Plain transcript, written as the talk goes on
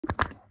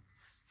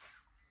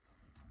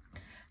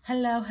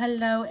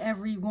Hello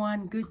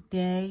everyone. Good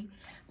day.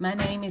 My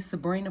name is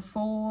Sabrina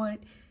Ford,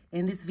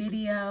 and this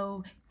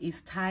video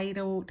is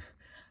titled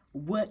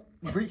What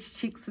Rich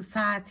Chic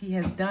Society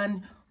Has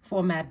Done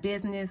for My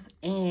Business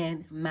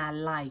and My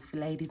Life,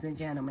 ladies and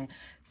gentlemen.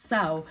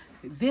 So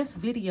this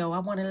video, I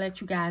want to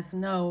let you guys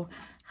know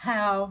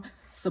how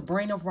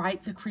Sabrina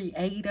Wright, the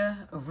creator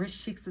of Rich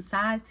Chic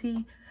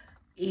Society,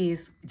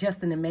 is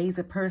just an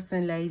amazing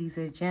person, ladies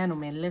and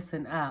gentlemen.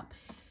 Listen up.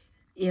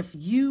 If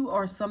you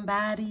are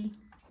somebody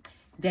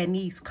that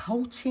needs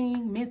coaching,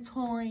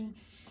 mentoring,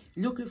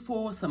 looking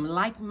for some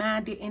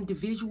like-minded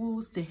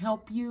individuals to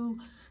help you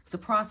to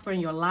prosper in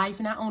your life,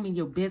 not only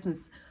your business,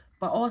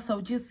 but also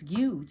just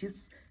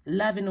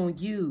loving on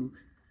you,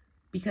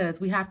 because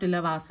we have to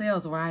love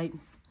ourselves, right?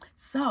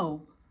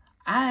 So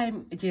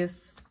I'm just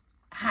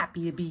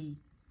happy to be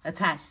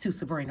attached to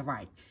Sabrina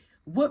Wright.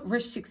 What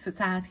Rich Chic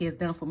Society has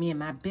done for me in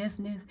my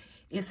business,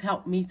 it's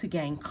helped me to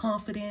gain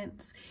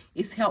confidence.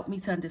 It's helped me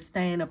to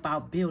understand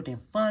about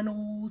building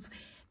funnels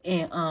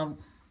and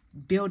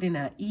building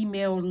an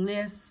email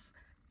list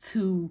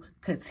to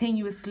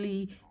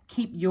continuously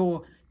keep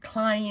your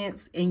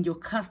clients and your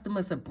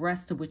customers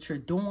abreast of what you're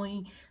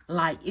doing.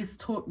 Like, it's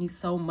taught me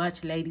so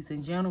much, ladies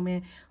and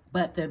gentlemen.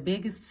 But the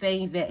biggest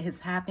thing that has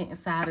happened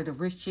inside of the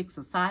Rich Chic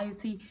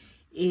Society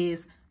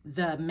is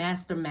the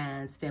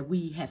masterminds that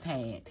we have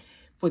had.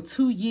 For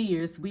 2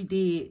 years, we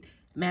did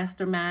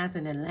masterminds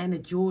in Atlanta,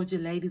 Georgia,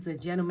 ladies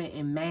and gentlemen,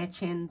 in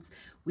mansions.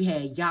 We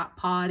had yacht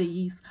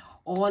parties.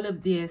 All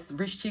of this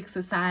Rich Chic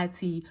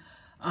Society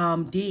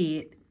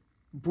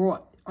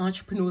brought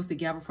entrepreneurs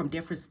together from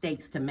different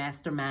states to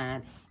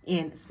mastermind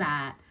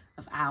inside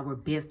of our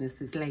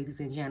businesses, ladies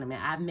and gentlemen.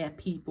 I've met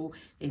people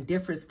in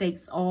different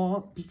states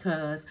all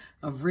because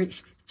of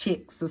Rich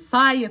Chic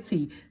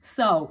Society.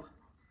 So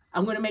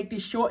I'm going to make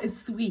this short and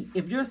sweet.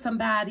 If you're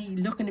somebody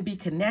looking to be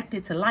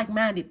connected to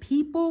like-minded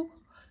people,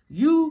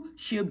 you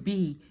should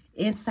be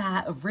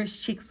inside of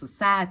Rich Chic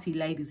Society,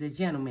 ladies and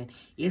gentlemen.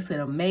 It's an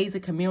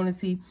amazing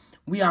community.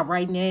 We are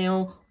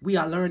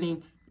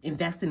learning,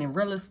 investing in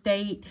real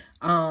estate,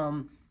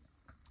 and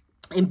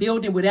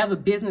building whatever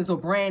business or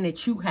brand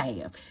that you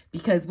have.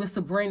 Because with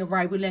Sabrina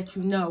Wright, we let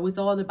you know it's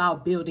all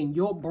about building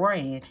your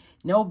brand,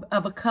 no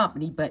other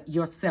company but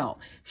yourself.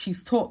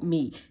 She's taught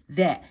me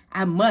that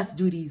I must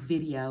do these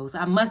videos.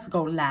 I must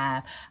go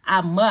live.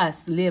 I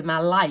must live my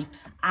life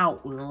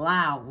out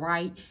loud,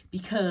 right?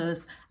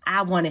 Because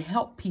I want to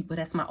help people.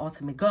 That's my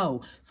ultimate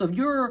goal. So if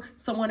you're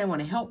someone that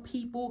want to help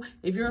people,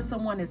 if you're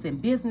someone that's in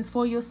business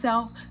for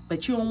yourself,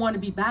 but you don't want to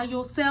be by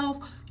yourself,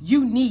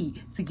 you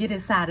need to get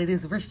inside of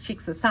this Rich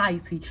Chic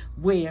Society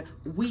where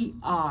we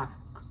are,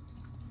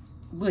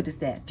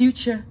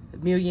 future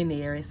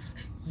millionaires.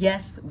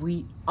 Yes,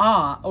 we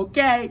are,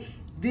 okay?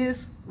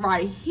 This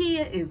right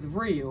here is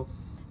real.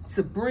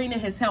 Sabrina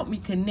has helped me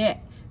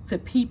connect to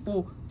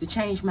people to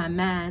change my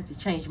mind, to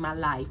change my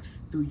life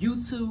through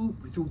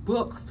YouTube, through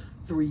books,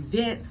 through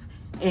events,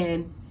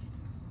 and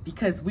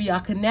because we are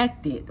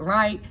connected,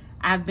 right?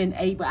 I've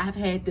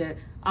had the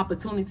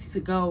opportunity to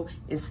go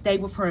and stay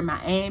with her in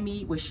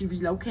Miami, where she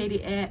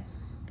relocated at,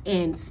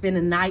 and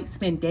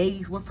spend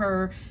days with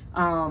her.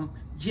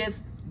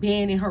 Just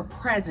being in her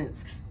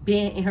presence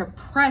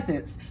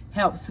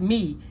helps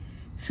me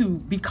to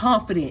be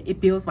confident. It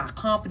builds my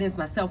confidence,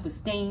 my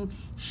self-esteem.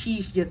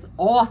 She's just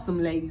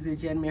awesome, ladies and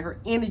gentlemen. Her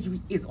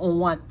energy is on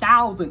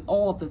 1,000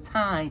 all the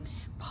time,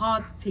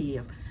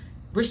 positive.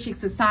 Rich Chic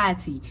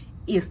Society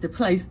is the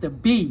place to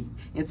be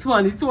in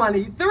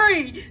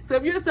 2023. So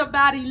if you're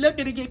somebody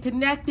looking to get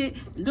connected,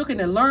 looking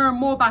to learn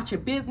more about your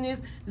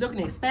business, looking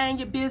to expand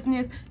your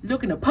business,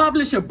 looking to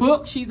publish a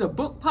book, she's a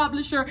book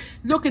publisher,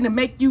 looking to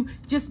make you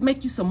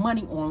some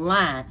money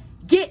online,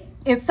 get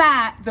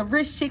inside the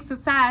Rich Chic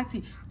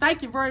Society.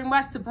 Thank you very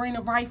much,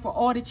 Sabrina Wright, for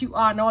all that you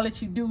are and all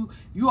that you do.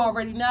 You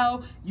already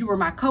know you were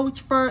my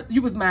coach first.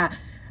 You was my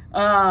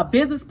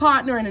business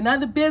partner in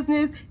another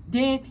business.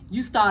 Then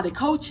you started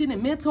coaching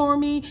and mentoring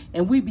me,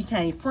 and we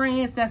became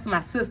friends. That's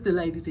my sister,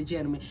 ladies and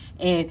gentlemen.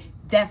 And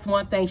that's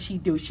one thing she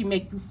do. She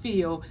make you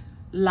feel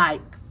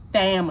like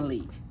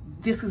family.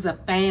 This is a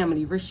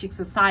family. Rich Chic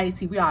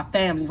Society, we are a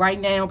family. Right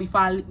now,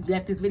 before I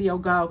let this video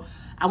go,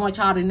 I want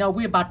y'all to know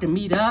we're about to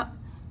meet up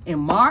in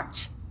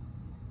March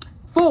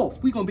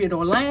 4th. We're going to be in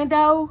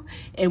Orlando,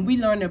 and we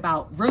learn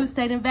about real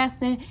estate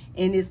investing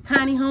in this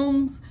tiny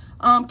homes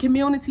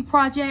community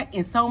project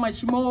and so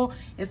much more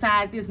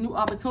inside this new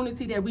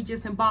opportunity that we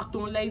just embarked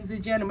on, ladies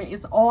and gentlemen.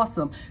 It's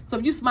awesome. So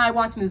if you're somebody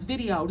watching this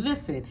video,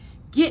 listen,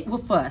 get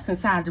with us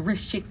inside the Rich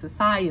Chic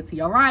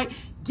Society, all right?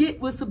 Get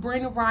with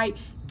Sabrina Wright.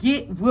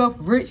 Get with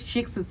Rich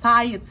Chic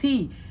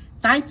Society.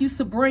 Thank you,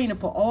 Sabrina,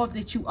 for all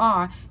that you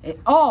are and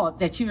all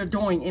that you are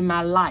doing in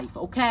my life,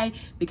 okay?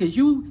 Because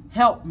you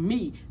helped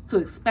me to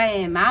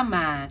expand my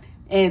mind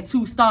and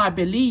to start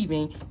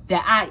believing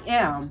that I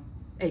am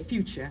a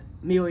future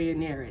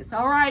millionaire.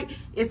 All right?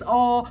 It's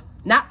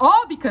not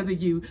all because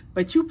of you,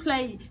 but you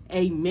played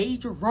a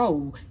major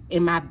role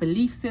in my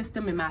belief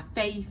system, in my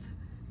faith,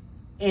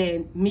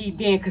 and me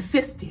being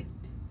consistent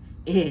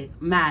in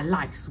my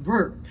life's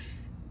work.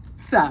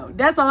 So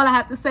that's all I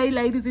have to say,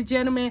 ladies and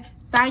gentlemen.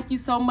 Thank you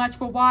so much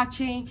for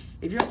watching.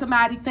 If you're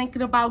somebody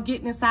thinking about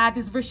getting inside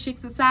this Rich Chic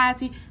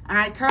Society,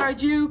 I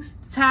encourage you.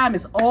 The time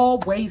is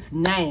always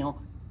now.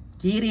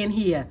 Get in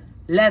here.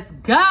 Let's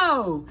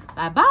go.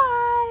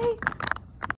 Bye-bye.